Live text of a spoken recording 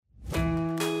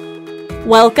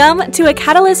Welcome to a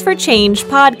Catalyst for Change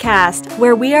podcast,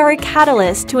 where we are a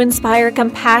catalyst to inspire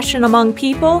compassion among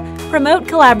people, promote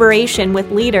collaboration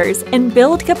with leaders, and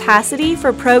build capacity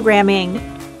for programming.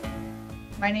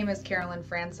 My name is Carolyn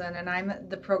Franson, and I'm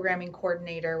the programming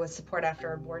coordinator with Support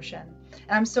After Abortion.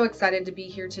 And I'm so excited to be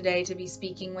here today to be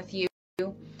speaking with you.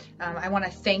 I want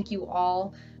to thank you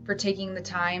all for taking the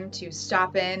time to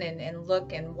stop in and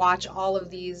look and watch all of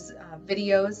these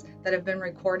videos that have been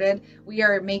recorded. We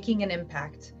are making an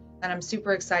impact, and I'm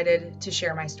super excited to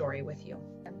share my story with you.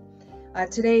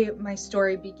 Today, my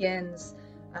story begins.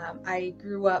 I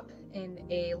grew up in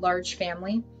a large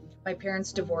family. My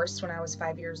parents divorced when I was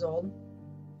 5 years old.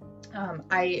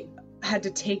 I had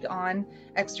to take on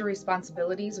extra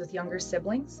responsibilities with younger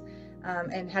siblings.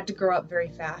 And had to grow up very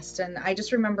fast. And I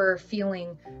just remember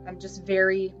feeling just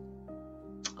very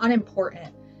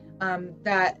unimportant,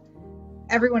 that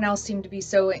everyone else seemed to be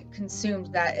so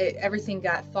consumed that everything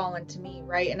got fallen to me,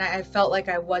 right? And I felt like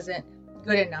I wasn't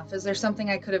good enough. Is there something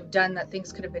I could have done that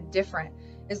things could have been different?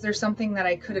 Is there something that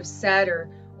I could have said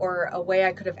or a way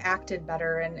I could have acted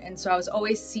better? And so I was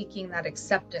always seeking that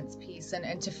acceptance piece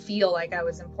and to feel like I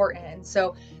was important. And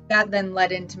so that then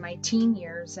led into my teen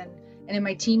years. And in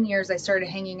my teen years, I started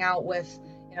hanging out with,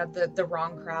 the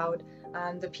wrong crowd,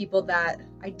 the people that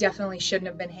I definitely shouldn't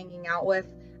have been hanging out with,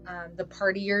 the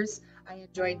partiers. I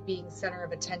enjoyed being center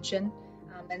of attention,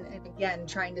 and again,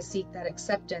 trying to seek that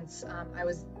acceptance.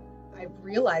 I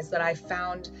realized that I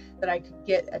found that I could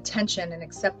get attention and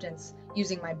acceptance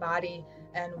using my body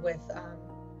and with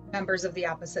members of the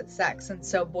opposite sex, and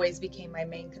so boys became my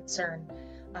main concern,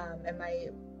 and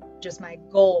my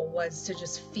goal was to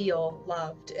just feel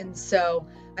loved. And so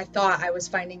I thought I was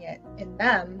finding it in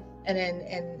them and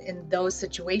in those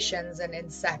situations and in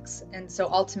sex. And so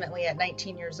ultimately at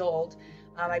 19 years old,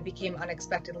 I became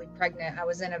unexpectedly pregnant. I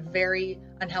was in a very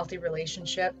unhealthy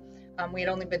relationship. We had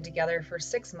only been together for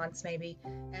 6 months maybe.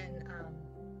 And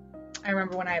I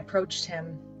remember when I approached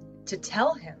him to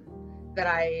tell him that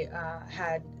I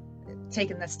had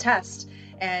taken this test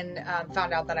and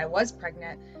found out that I was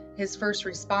pregnant, his first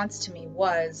response to me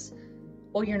was,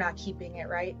 "Well, you're not keeping it,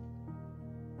 right?"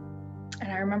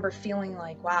 And I remember feeling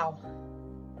like, wow.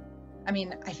 I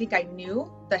mean, I think I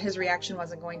knew that his reaction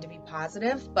wasn't going to be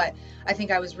positive, but I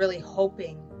think I was really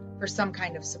hoping for some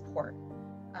kind of support.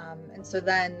 And so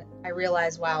then I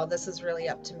realized, wow, this is really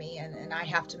up to me, and I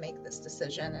have to make this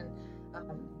decision, and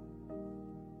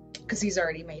because he's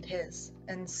already made his.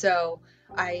 And so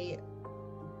I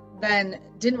then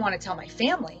didn't want to tell my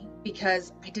family,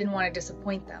 because I didn't want to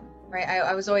disappoint them, right?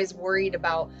 I was always worried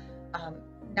about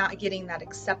not getting that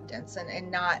acceptance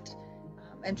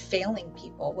and failing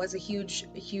people was a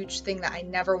huge thing that I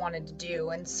never wanted to do.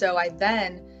 And so I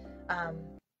then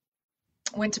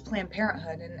went to Planned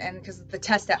Parenthood, and because the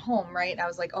test at home, right? I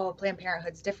was like, oh, Planned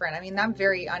Parenthood's different. I mean, I'm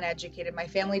very uneducated. My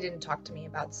family didn't talk to me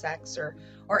about sex or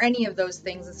any of those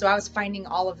things. And so I was finding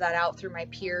all of that out through my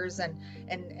peers and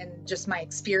just my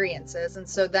experiences. And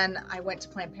so then I went to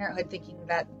Planned Parenthood thinking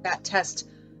that test,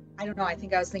 I don't know, I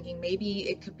think I was thinking maybe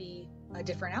it could be a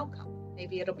different outcome.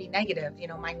 Maybe it'll be negative.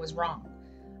 Mine was wrong.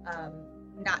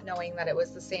 Not knowing that it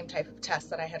was the same type of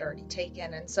test that I had already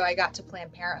taken. And so I got to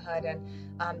Planned Parenthood,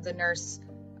 and the nurse,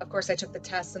 of course, I took the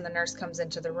test, and the nurse comes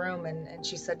into the room, and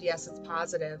she said, yes, it's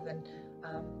positive. And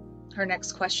her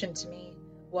next question to me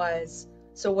was,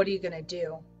 so what are you going to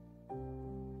do?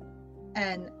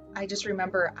 And I just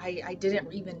remember I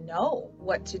didn't even know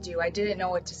what to do. I didn't know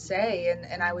what to say.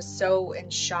 And I was so in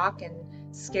shock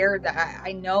and scared that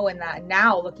I know, and that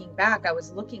now looking back, I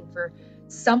was looking for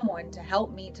someone to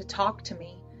help me, to talk to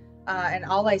me. And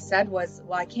all I said was,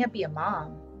 well, I can't be a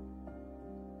mom.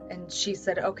 And she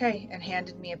said, okay, and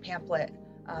handed me a pamphlet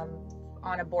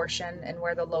on abortion and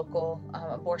where the local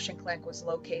abortion clinic was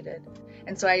located.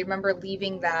 And so I remember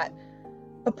leaving that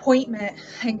appointment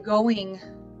and going,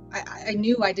 I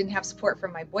knew I didn't have support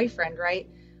from my boyfriend, right?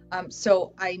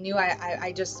 So I knew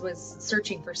I just was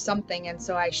searching for something. And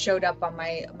so I showed up on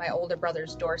my older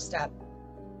brother's doorstep.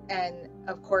 And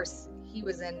of course, he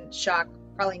was in shock,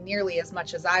 probably nearly as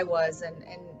much as I was.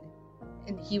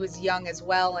 And he was young as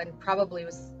well, and probably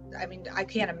was, I mean, I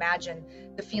can't imagine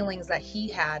the feelings that he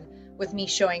had with me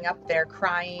showing up there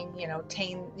crying,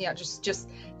 just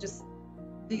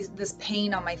this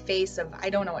pain on my face of, I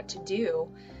don't know what to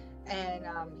do. And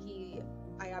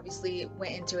I obviously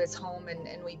went into his home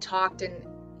and we talked, and,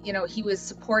 he was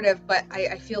supportive, but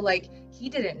I feel like he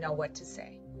didn't know what to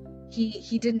say.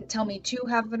 He didn't tell me to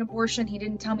have an abortion. He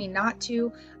didn't tell me not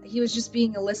to. He was just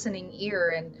being a listening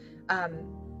ear. And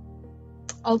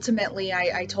ultimately,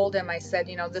 I told him, I said,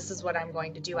 this is what I'm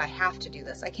going to do. I have to do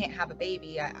this. I can't have a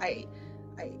baby.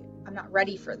 not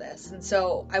ready for this. And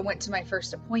so I went to my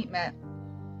first appointment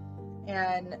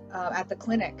and at the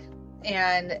clinic,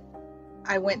 and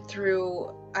I went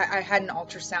through, I had an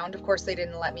ultrasound. Of course, they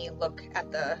didn't let me look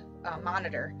at the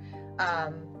monitor.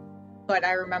 But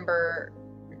I remember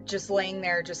just laying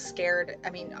there, just scared. I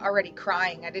mean, already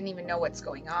crying. I didn't even know what's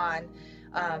going on.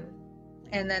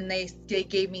 And then they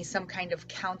gave me some kind of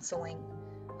counseling.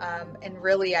 And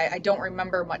really, I don't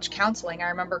remember much counseling. I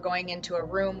remember going into a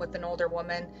room with an older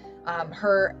woman,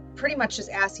 her pretty much just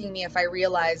asking me if I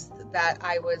realized that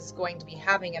I was going to be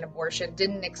having an abortion,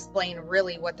 didn't explain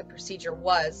really what the procedure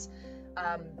was.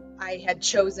 I had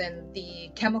chosen the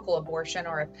chemical abortion,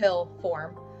 or a pill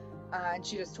form, and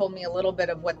she just told me a little bit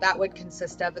of what that would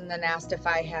consist of, and then asked if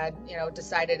I had,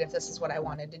 decided if this is what I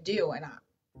wanted to do. And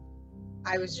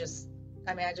I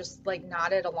just like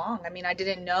nodded along. I mean, I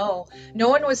didn't know. No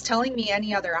one was telling me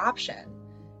any other option.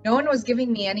 No one was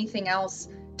giving me anything else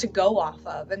to go off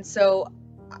of. And so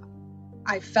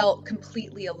I felt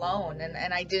completely alone,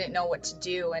 and I didn't know what to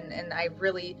do. And I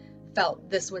really felt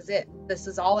this was it. This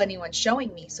is all anyone's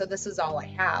showing me. So this is all I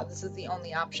have. This is the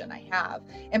only option I have.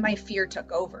 And my fear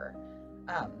took over.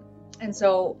 And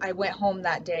so I went home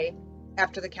that day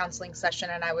after the counseling session,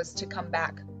 and I was to come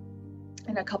back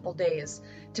in a couple days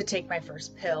to take my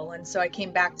first pill. And so I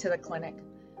came back to the clinic.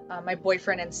 My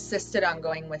boyfriend insisted on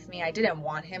going with me. I didn't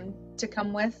want him to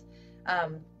come with,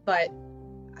 but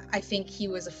I think he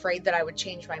was afraid that I would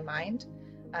change my mind,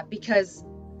 because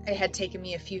it had taken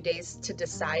me a few days to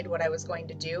decide what I was going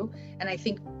to do. And I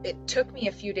think it took me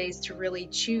a few days to really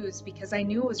choose, because I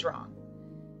knew it was wrong.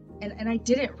 And I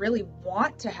didn't really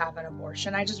want to have an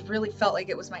abortion. I just really felt like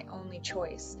it was my only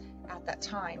choice at that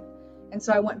time. And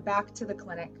so I went back to the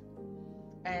clinic,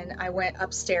 and I went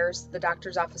upstairs. The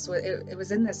doctor's office it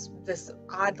was in this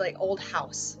odd, like, old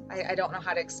house. I don't know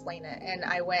how to explain it. And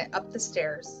I went up the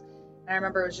stairs, and I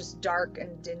remember it was just dark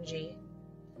and dingy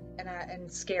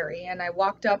and scary. And I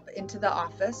walked up into the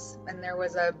office, and there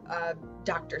was a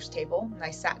doctor's table, and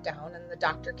I sat down, and the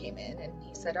doctor came in, and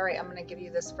he said, "All right, I'm going to give you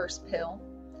this first pill.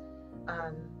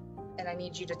 And I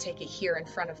need you to take it here in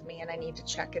front of me, and I need to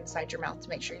check inside your mouth to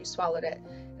make sure you swallowed it."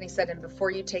 And he said, "And before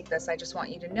you take this, I just want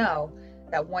you to know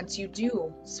that once you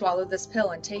do swallow this pill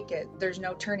and take it, there's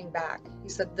no turning back." He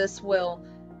said, "This will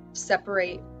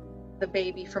separate the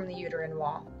baby from the uterine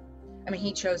wall." I mean,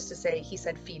 he chose to say, he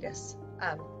said fetus.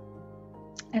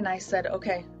 And I said,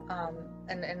 okay.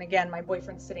 And again, my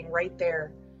boyfriend's sitting right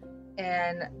there,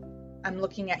 and I'm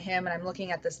looking at him, and I'm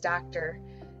looking at this doctor,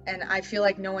 and I feel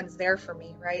like no one's there for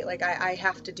me, right? Like I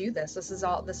have to do this. This is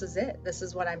it. This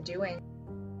is what I'm doing.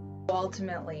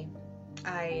 Ultimately,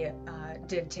 I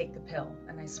did take the pill,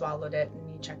 and I swallowed it,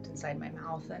 and he checked inside my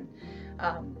mouth, and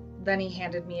then he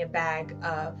handed me a bag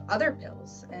of other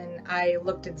pills, and I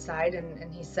looked inside,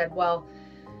 and he said, "Well,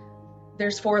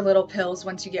 there's 4 little pills.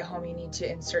 Once you get home, you need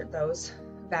to insert those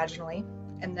vaginally."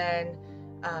 And then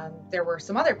there were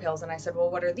some other pills, and I said,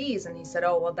 "Well, what are these?" And he said,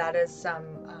 "Oh, well, that is some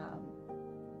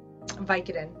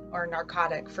Vicodin, or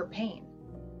narcotic for pain."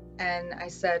 And I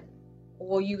said,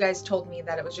 "Well, you guys told me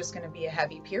that it was just going to be a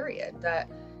heavy period, that,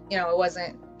 it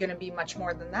wasn't going to be much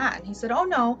more than that." And he said, "Oh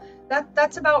no,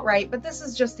 that's about right, but this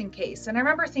is just in case." And I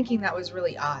remember thinking that was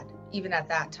really odd, even at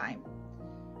that time.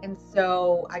 And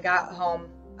so I got home.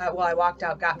 I walked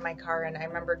out, got in my car, and I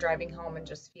remember driving home and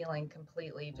just feeling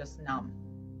completely just numb.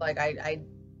 Like I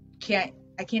can't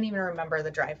even remember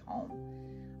the drive home.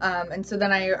 And so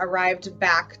then I arrived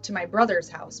back to my brother's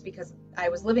house, because I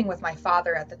was living with my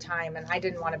father at the time, and I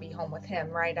didn't want to be home with him,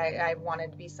 right? I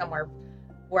wanted to be somewhere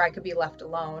where I could be left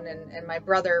alone. And my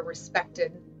brother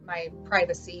respected my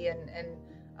privacy, and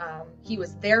he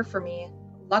was there for me.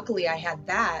 Luckily, I had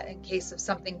that in case if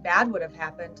something bad would have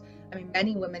happened. I mean,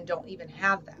 many women don't even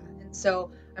have that. And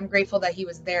so I'm grateful that he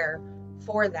was there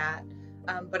for that.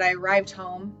 But I arrived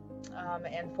home,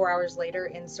 and 4 hours later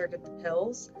inserted the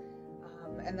pills.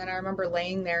 And then I remember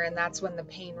laying there, and that's when the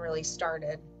pain really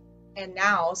started. And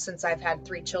now, since I've had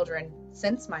 3 children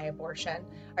since my abortion,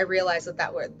 I realized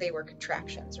that they were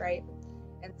contractions, right?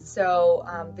 And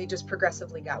so they just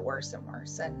progressively got worse and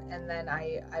worse. And then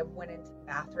I went into the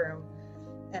bathroom,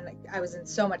 and I was in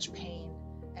so much pain.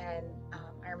 And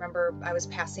I remember I was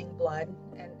passing blood,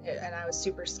 and I was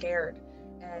super scared.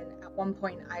 And at one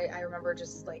point, I remember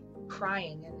just like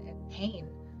crying and pain,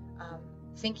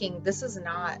 thinking this is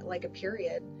not like a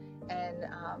period. And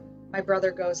my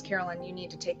brother goes, "Carolyn, you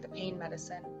need to take the pain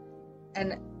medicine."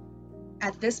 And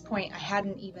at this point, I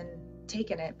hadn't even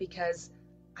taken it, because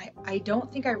I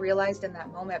don't think I realized in that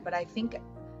moment, but I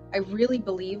really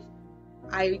believe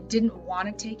I didn't want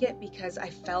to take it because I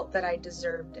felt that I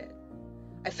deserved it.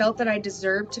 I felt that I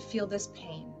deserved to feel this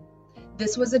pain.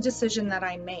 this was a decision that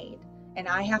I made, and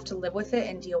I have to live with it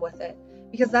and deal with it,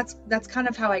 because that's kind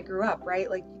of how I grew up, right?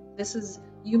 Like,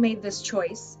 you made this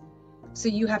choice, so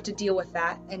you have to deal with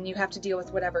that, and you have to deal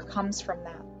with whatever comes from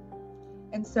that.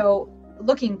 And so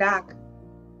looking back,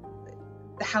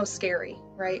 how scary,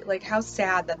 right? Like, how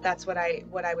sad that that's what I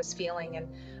was feeling.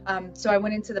 And so I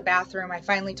went into the bathroom. I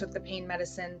finally took the pain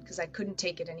medicine because I couldn't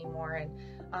take it anymore. And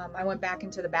I went back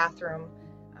into the bathroom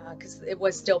because it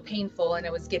was still painful and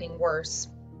it was getting worse.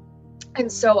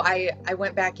 And so I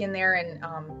went back in there,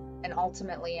 and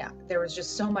ultimately there was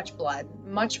just so much blood,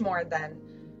 much more than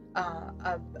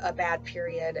a bad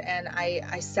period. And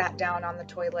I sat down on the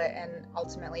toilet and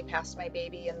ultimately passed my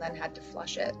baby, and then had to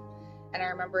flush it. And I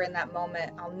remember in that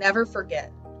moment, I'll never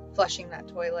forget flushing that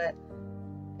toilet.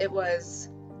 It was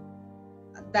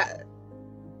that,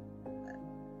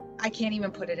 I can't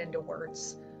even put it into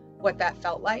words what that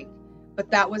felt like.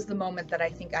 But that was the moment that I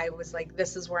think I was like,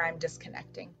 this is where I'm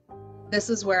disconnecting. This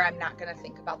is where I'm not going to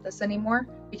think about this anymore,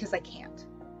 because I can't.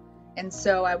 And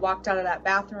so I walked out of that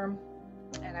bathroom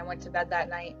and I went to bed that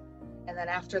night. And then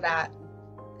after that,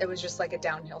 it was just like a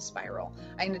downhill spiral.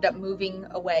 I ended up moving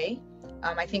away.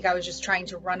 I think I was just trying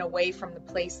to run away from the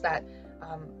place that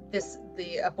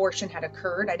the abortion had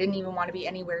occurred. I didn't even want to be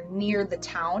anywhere near the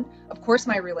town. Of course,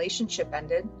 my relationship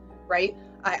ended, right?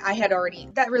 I had already,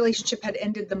 that relationship had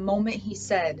ended the moment he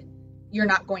said, "You're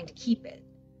not going to keep it."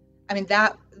 I mean,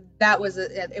 that was,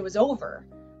 it was over.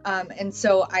 And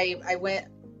so I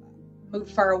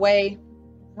moved far away,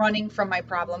 running from my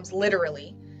problems,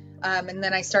 literally. And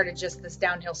then I started just this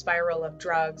downhill spiral of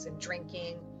drugs and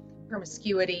drinking,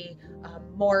 promiscuity,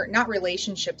 more, not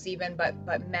relationships even,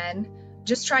 but men,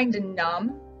 just trying to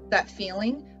numb that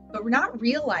feeling, but not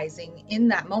realizing in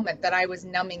that moment that I was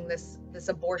numbing this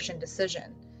abortion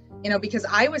decision, because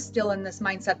I was still in this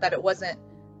mindset that it wasn't,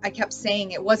 I kept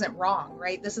saying it wasn't wrong,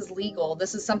 right? This is legal.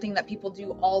 This is something that people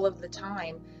do all of the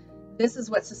time. This is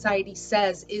what society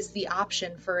says is the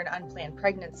option for an unplanned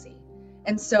pregnancy.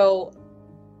 And so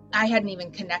I hadn't even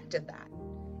connected that.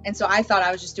 And so I thought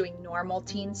I was just doing normal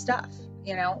teen stuff,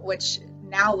 which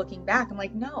now looking back, I'm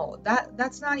like, no,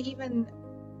 that's not even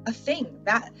a thing.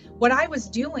 That what I was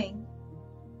doing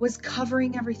was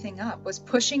covering everything up, was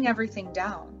pushing everything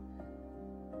down.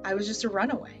 I was just a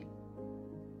runaway.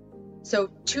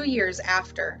 So 2 years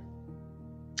after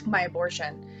my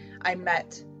abortion, I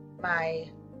met my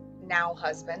now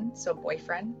husband, so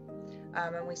boyfriend,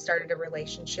 and we started a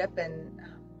relationship. And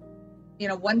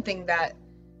one thing that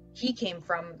he came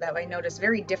from that I noticed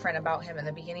very different about him in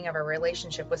the beginning of our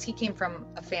relationship was he came from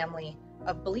a family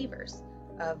of believers,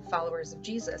 of followers of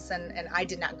Jesus, and I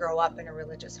did not grow up in a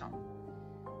religious home.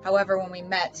 However, when we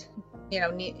met,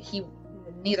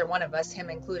 neither one of us, him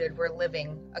included, were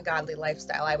living a godly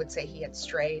lifestyle. I would say he had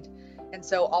strayed. And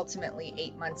so ultimately,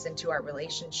 8 months into our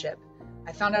relationship,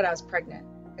 I found out I was pregnant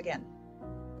again.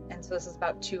 And so this is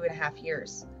about 2.5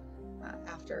 years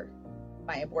after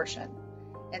my abortion.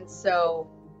 And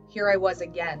so here I was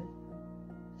again,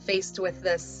 faced with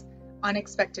this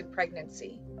unexpected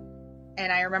pregnancy.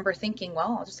 And I remember thinking,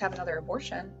 well, I'll just have another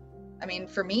abortion. I mean,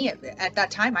 for me at that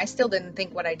time, I still didn't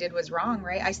think what I did was wrong,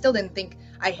 right? I still didn't think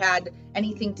I had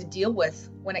anything to deal with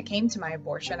when it came to my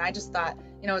abortion. I just thought,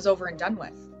 it was over and done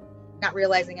with, not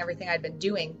realizing everything I'd been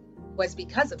doing was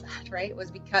because of that, right? It was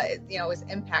because, it was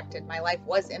impacted. My life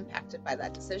was impacted by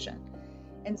that decision.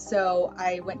 And so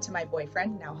I went to my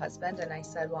boyfriend, now husband, and I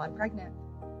said, well, I'm pregnant.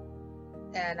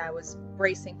 And I was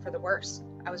bracing for the worst.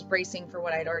 I was bracing for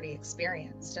what I'd already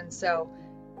experienced. And so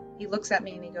he looks at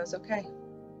me and he goes, okay,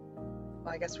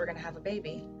 well, I guess we're going to have a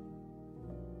baby.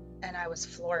 And I was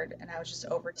floored, and I was just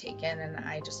overtaken, and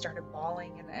I just started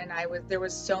bawling. And there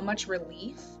was so much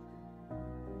relief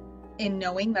in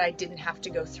knowing that I didn't have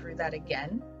to go through that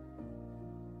again.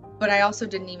 But I also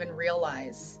didn't even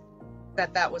realize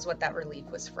that that was what that relief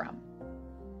was from.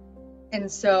 And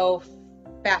so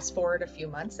fast forward a few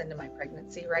months into my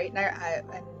pregnancy, right? And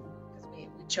because we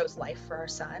chose life for our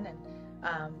son,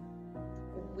 and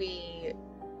we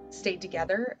stayed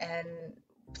together. And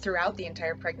throughout the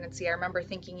entire pregnancy, I remember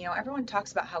thinking, everyone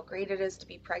talks about how great it is to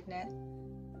be pregnant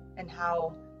and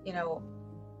how,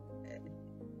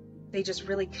 they just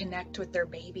really connect with their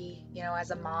baby,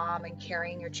 as a mom and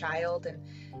carrying your child.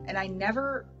 And I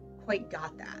never quite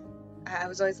got that. I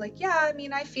was always like, yeah, I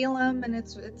mean, I feel him and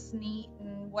it's neat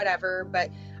and whatever, but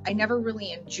I never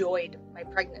really enjoyed my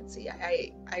pregnancy.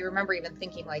 I remember even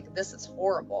thinking like, this is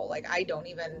horrible. Like,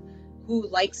 who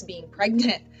likes being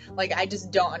pregnant? Like, I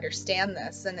just don't understand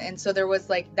this. And so there was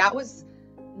like, that was,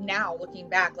 now looking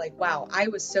back, like, wow, I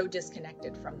was so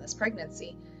disconnected from this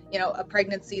pregnancy, a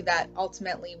pregnancy that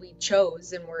ultimately we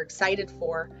chose and were excited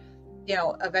for.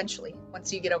 eventually,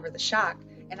 once you get over the shock.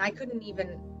 And I couldn't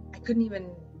even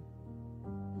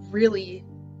really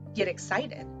get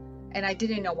excited, and I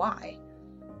didn't know why.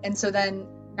 And so then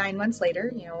 9 months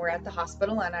later, we're at the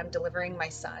hospital and I'm delivering my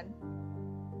son.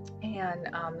 And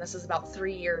this is about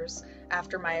 3 years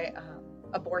after my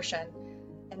abortion.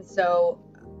 And so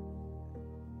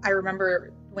I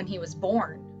remember when he was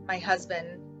born, my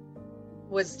husband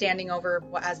was standing over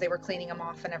as they were cleaning him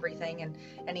off and everything, and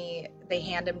they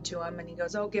hand him to him, and he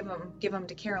goes, "Oh, give him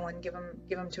to Carolyn, give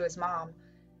him to his mom."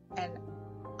 And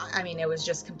I mean, it was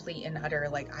just complete and utter,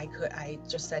 like I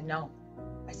just said no.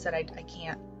 I said I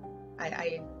can't.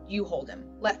 You hold him.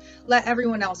 Let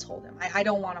everyone else hold him. I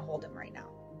don't want to hold him right now.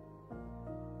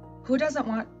 Who doesn't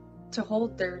want to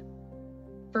hold their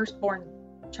firstborn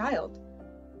child?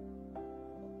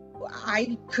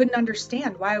 I couldn't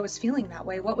understand why I was feeling that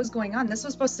way. What was going on? This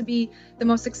was supposed to be the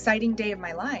most exciting day of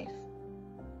my life.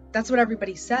 That's what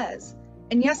everybody says.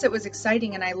 And yes, it was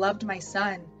exciting and I loved my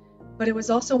son, but it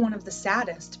was also one of the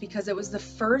saddest because it was the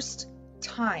first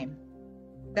time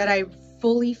that I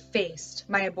fully faced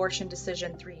my abortion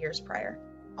decision 3 years prior.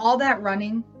 All that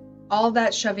running, all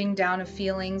that shoving down of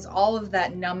feelings, all of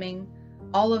that numbing,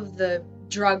 all of the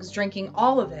drugs, drinking,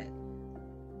 all of it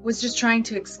was just trying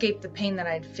to escape the pain that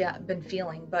I'd been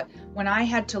feeling. But when I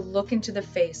had to look into the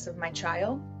face of my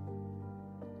child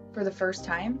for the first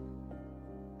time,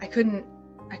 I couldn't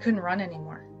run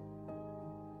anymore.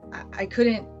 I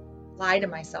couldn't lie to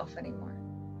myself anymore.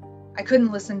 I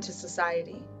couldn't listen to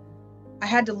society. I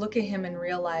had to look at him and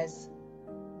realize,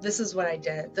 this is what I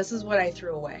did. This is what I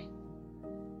threw away.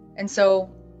 And so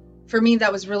for me,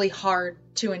 that was really hard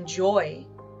to enjoy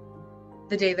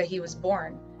the day that he was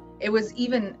born. It was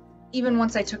even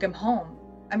once I took him home.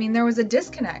 I mean, there was a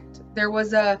disconnect. There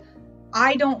was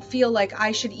I don't feel like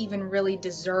I should even really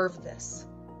deserve this.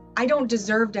 I don't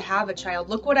deserve to have a child.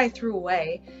 Look what I threw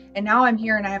away. And now I'm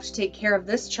here and I have to take care of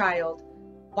this child.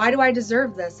 Why do I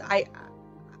deserve this? I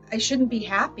shouldn't be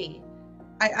happy.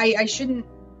 I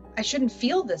shouldn't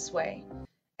feel this way.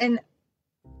 And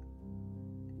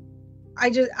I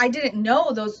didn't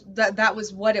know that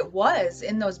was what it was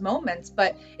in those moments,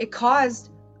 but it caused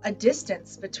a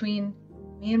distance between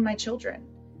me and my children,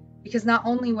 because not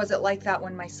only was it like that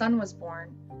when my son was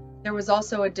born, there was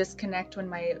also a disconnect when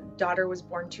my daughter was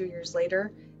born 2 years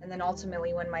later, and then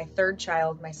ultimately when my third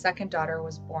child, my second daughter,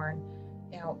 was born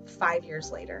 5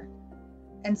 years later.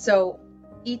 And so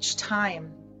each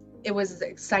time it was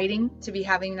exciting to be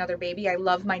having another baby. I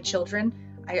love my children.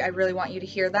 I really want you to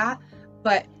hear that.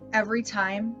 But every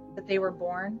time that they were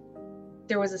born,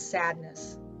 there was a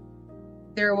sadness.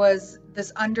 There was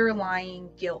this underlying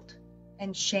guilt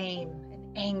and shame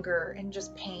and anger and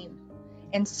just pain.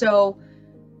 And so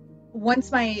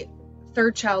once my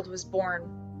third child was born,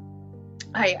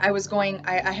 I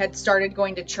had started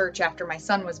going to church after my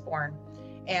son was born,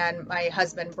 and my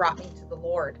husband brought me to the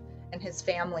Lord, and his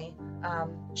family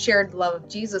shared the love of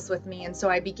Jesus with me. And so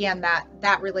I began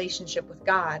that relationship with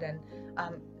God. And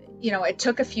it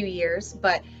took a few years,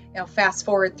 but fast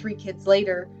forward 3 kids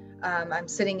later, I'm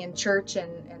sitting in church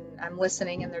and I'm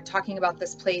listening, and they're talking about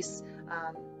this place,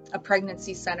 a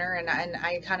pregnancy center, and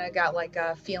I kind of got like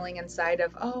a feeling inside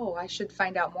of, oh, I should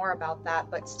find out more about that,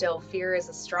 but still fear is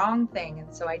a strong thing,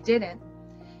 and so I didn't.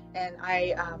 And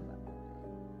I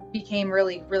became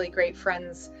really, really great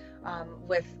friends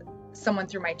with someone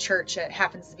through my church. It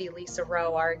happens to be Lisa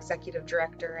Rowe, our executive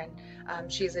director,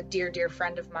 and she's a dear, dear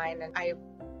friend of mine, and I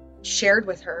shared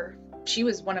with her. She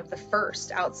was one of the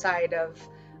first outside of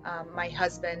my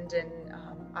husband and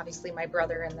obviously my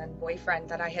brother and then boyfriend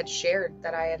that I had shared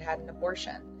that I had had an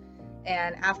abortion.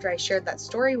 And after I shared that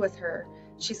story with her,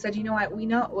 she said,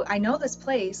 I know this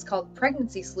place called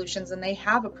Pregnancy Solutions, and they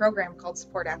have a program called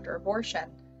Support After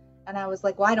Abortion. And I was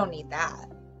like, well, I don't need that.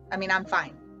 I mean, I'm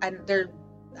fine. I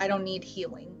don't need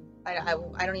healing. I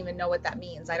don't even know what that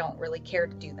means. I don't really care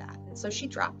to do that. And so she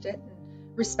dropped it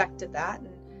and respected that. And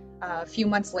a few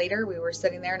months later, we were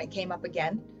sitting there and it came up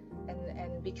again.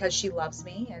 And because she loves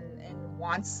me and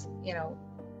wants,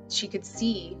 she could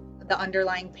see the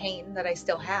underlying pain that I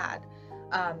still had,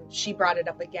 she brought it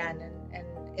up again. And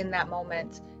in that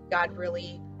moment, God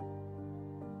really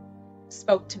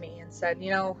spoke to me and said,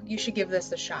 you should give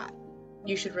this a shot.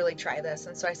 You should really try this.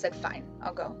 And so I said, fine,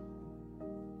 I'll go.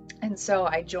 And so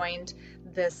I joined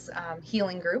this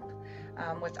healing group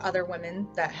with other women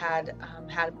that had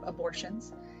had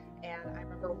abortions. And I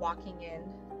remember walking in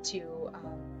to,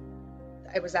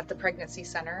 I was at the pregnancy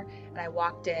center, and I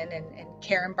walked in, and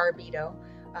Karen Barbito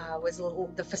was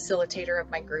the facilitator of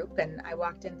my group. And I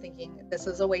walked in thinking, this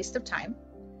is a waste of time.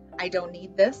 I don't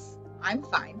need this. I'm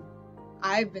fine.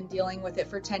 I've been dealing with it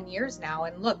for 10 years now,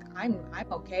 and look, I'm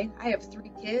okay. I have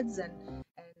 3 kids and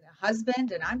a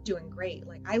husband, and I'm doing great.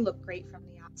 Like, I look great from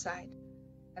the outside.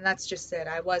 And that's just it.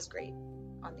 I was great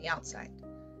on the outside.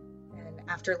 And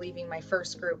after leaving my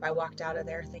first group, I walked out of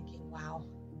there thinking, wow,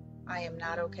 I am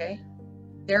not okay.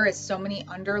 There is so many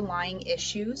underlying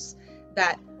issues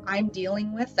that I'm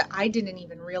dealing with that I didn't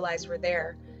even realize were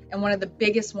there. And one of the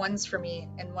biggest ones for me,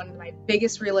 and one of my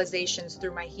biggest realizations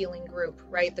through my healing group,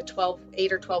 right, the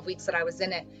 8 or 12 weeks that I was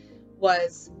in it,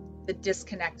 was the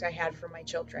disconnect I had from my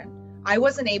children. I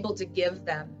wasn't able to give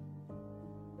them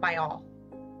my all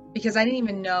because I didn't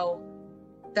even know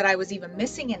that I was even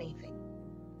missing anything.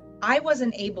 I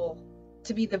wasn't able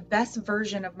to be the best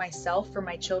version of myself for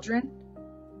my children.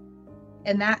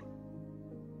 And that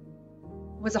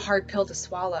was a hard pill to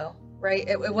swallow, right?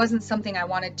 It wasn't something I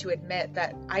wanted to admit,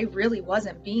 that I really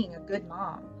wasn't being a good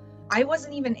mom. I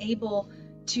wasn't even able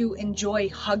to enjoy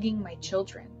hugging my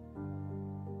children.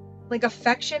 Like,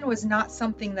 affection was not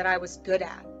something that I was good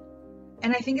at.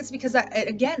 And I think it's because,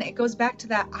 again, it goes back to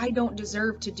that I don't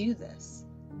deserve to do this.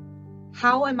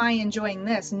 How am I enjoying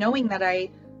this, knowing that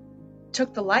I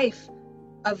took the life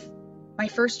of my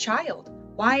first child?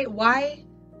 Why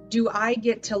do I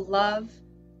get to love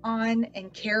on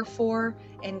and care for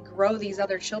and grow these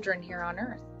other children here on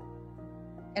earth?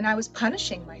 And I was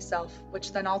punishing myself,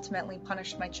 which then ultimately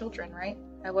punished my children, right?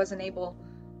 I wasn't able,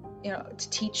 to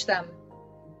teach them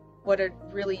what a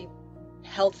really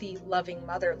healthy, loving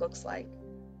mother looks like.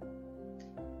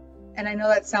 And I know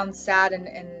that sounds sad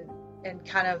and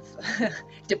kind of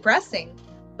depressing,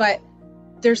 but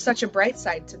there's such a bright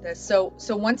side to this. So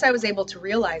once I was able to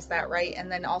realize that, right,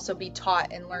 and then also be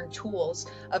taught and learn tools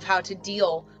of how to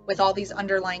deal with all these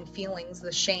underlying feelings,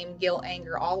 the shame, guilt,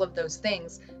 anger, all of those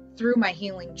things, through my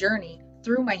healing journey,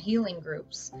 through my healing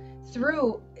groups,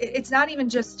 it's not even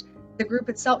just the group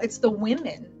itself, it's the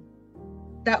women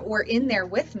that were in there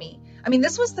with me. I mean,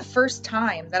 this was the first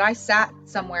time that I sat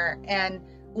somewhere and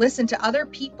listened to other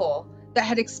people that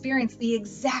had experienced the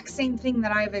exact same thing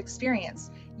that I've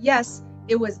experienced. Yes,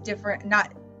 it was different,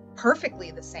 not perfectly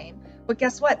the same, but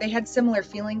guess what? They had similar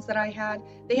feelings that I had.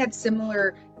 They had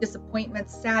similar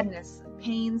disappointments, sadness,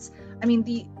 pains. I mean,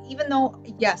 even though,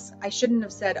 yes, I shouldn't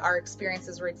have said our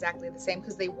experiences were exactly the same,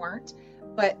 because they weren't,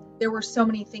 but there were so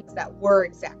many things that were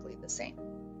exactly the same.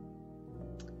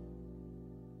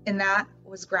 And that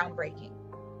was groundbreaking.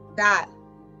 That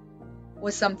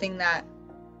was something that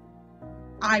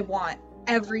I want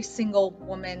every single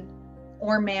woman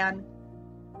or man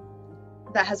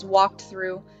that has walked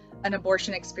through an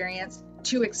abortion experience,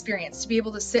 to be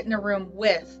able to sit in a room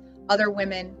with other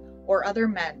women or other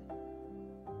men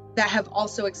that have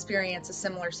also experienced a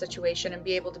similar situation, and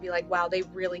be able to be like, wow, they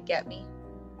really get me.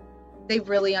 They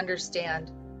really understand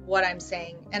what I'm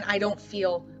saying, and I don't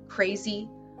feel crazy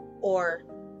or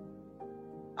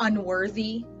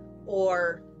unworthy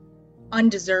or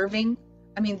undeserving.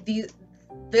 I mean,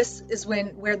 this is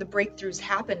where the breakthroughs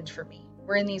happened for me.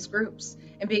 We're in these groups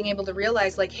and being able to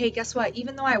realize, like, hey, guess what?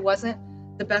 Even though I wasn't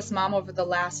the best mom over the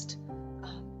last,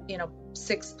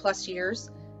 6+ years,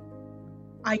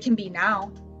 I can be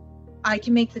now. I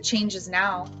can make the changes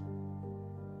now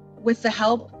with the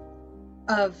help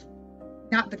of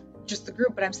not just the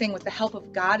group, but I'm saying with the help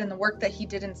of God and the work that He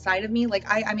did inside of me. Like,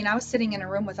 I was sitting in a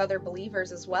room with other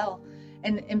believers as well,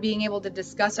 and being able to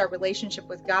discuss our relationship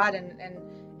with God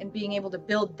and being able to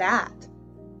build that.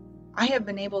 I have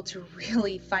been able to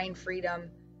really find freedom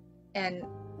and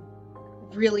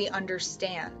really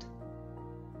understand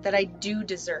that I do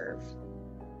deserve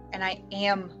and I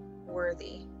am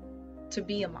worthy to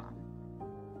be a mom,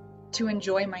 to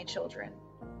enjoy my children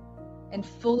and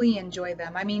fully enjoy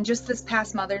them. I mean, just this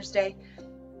past Mother's Day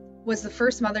was the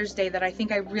first Mother's Day that I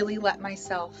think I really let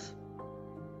myself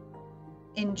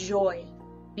enjoy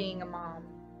being a mom.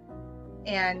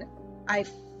 And I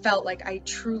felt like I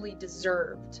truly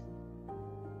deserved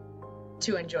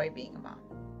to enjoy being a mom.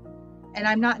 And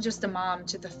I'm not just a mom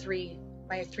to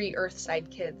my 3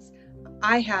 Earthside kids.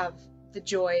 I have the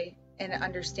joy and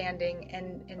understanding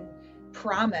and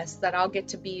promise that I'll get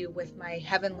to be with my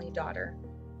heavenly daughter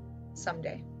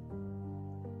someday.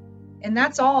 And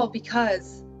that's all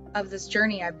because of this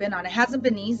journey I've been on. It hasn't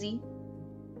been easy.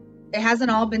 It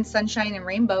hasn't all been sunshine and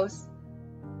rainbows,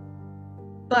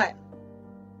 but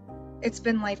it's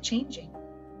been life-changing.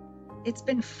 It's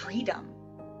been freedom.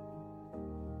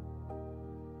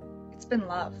 It's been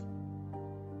love.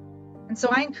 And so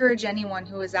I encourage anyone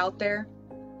who is out there,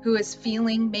 who is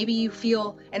feeling, maybe you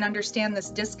feel and understand this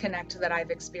disconnect that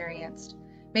I've experienced.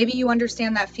 Maybe you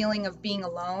understand that feeling of being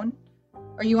alone,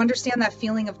 or you understand that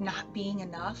feeling of not being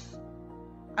enough.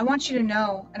 I want you to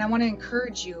know, and I want to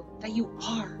encourage you that you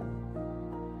are.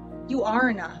 You are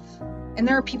enough. And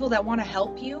there are people that want to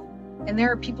help you, and there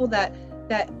are people that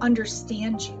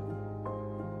understand you.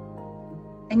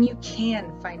 And you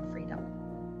can find freedom.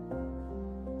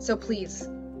 So please,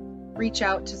 reach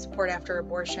out to Support After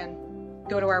Abortion.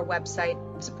 Go to our website,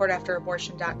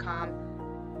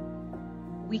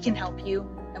 supportafterabortion.com. We can help you,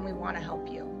 and we want to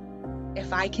help you.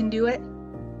 If I can do it,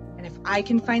 and if I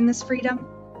can find this freedom,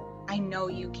 I know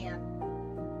you can.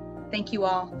 Thank you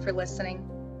all for listening,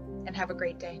 and have a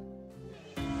great day.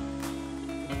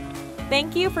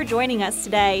 Thank you for joining us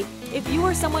today. If you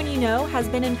or someone you know has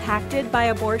been impacted by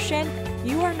abortion,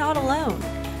 you are not alone.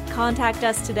 Contact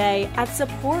us today at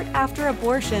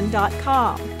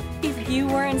supportafterabortion.com. If you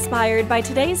were inspired by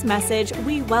today's message,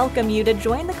 we welcome you to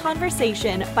join the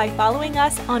conversation by following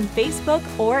us on Facebook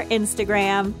or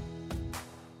Instagram.